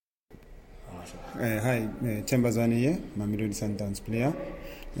introduction. Hi, Chambazane here, Mamelodi Sundowns player.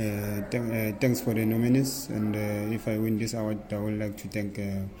 Thanks for the nominees, and if I win this award, I would like to thank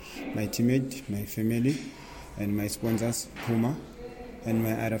my teammate, my family, and my sponsors, Puma, and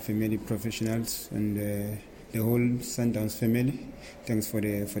my other family professionals, and the whole Sundowns family. Thanks for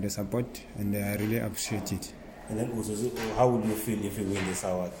the support, and I really appreciate it. And then also, how would you feel if you win this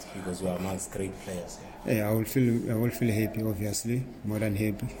award? Because you are amongst great players. Yeah, I will feel happy, obviously, more than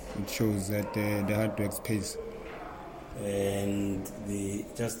happy. It shows that the hard work pays. And the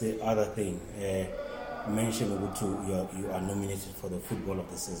other thing, mention you are nominated for the football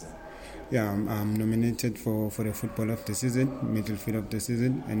of the season. Yeah, I'm nominated for the football of the season, midfield of the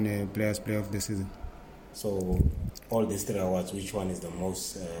season, and player of the season. So, all these three awards, which one is the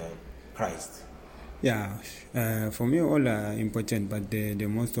most prized? Yeah, for me all are important, but the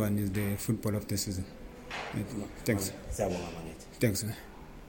most one is the football of the season. Thanks. Thanks. Thanks.